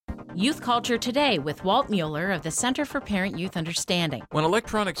Youth Culture Today with Walt Mueller of the Center for Parent-Youth Understanding. When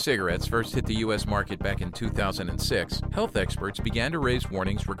electronic cigarettes first hit the U.S. market back in 2006, health experts began to raise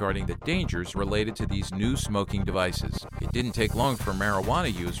warnings regarding the dangers related to these new smoking devices. It didn't take long for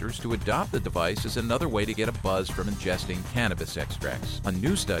marijuana users to adopt the device as another way to get a buzz from ingesting cannabis extracts. A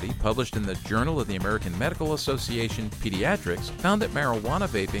new study published in the Journal of the American Medical Association Pediatrics found that marijuana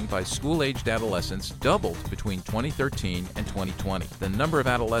vaping by school-aged adolescents doubled between 2013 and 2020. The number of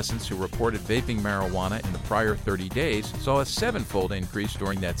adolescents who reported vaping marijuana in the prior 30 days saw a 7-fold increase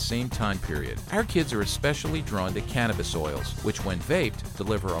during that same time period. Our kids are especially drawn to cannabis oils, which when vaped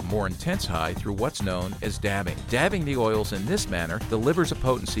deliver a more intense high through what's known as dabbing. Dabbing the oils in this manner delivers a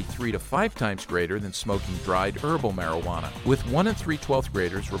potency 3 to 5 times greater than smoking dried herbal marijuana. With 1 in 3 12th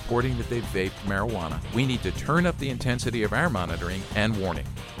graders reporting that they've vaped marijuana, we need to turn up the intensity of our monitoring and warning.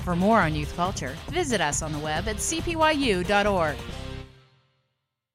 For more on youth culture, visit us on the web at cpyu.org.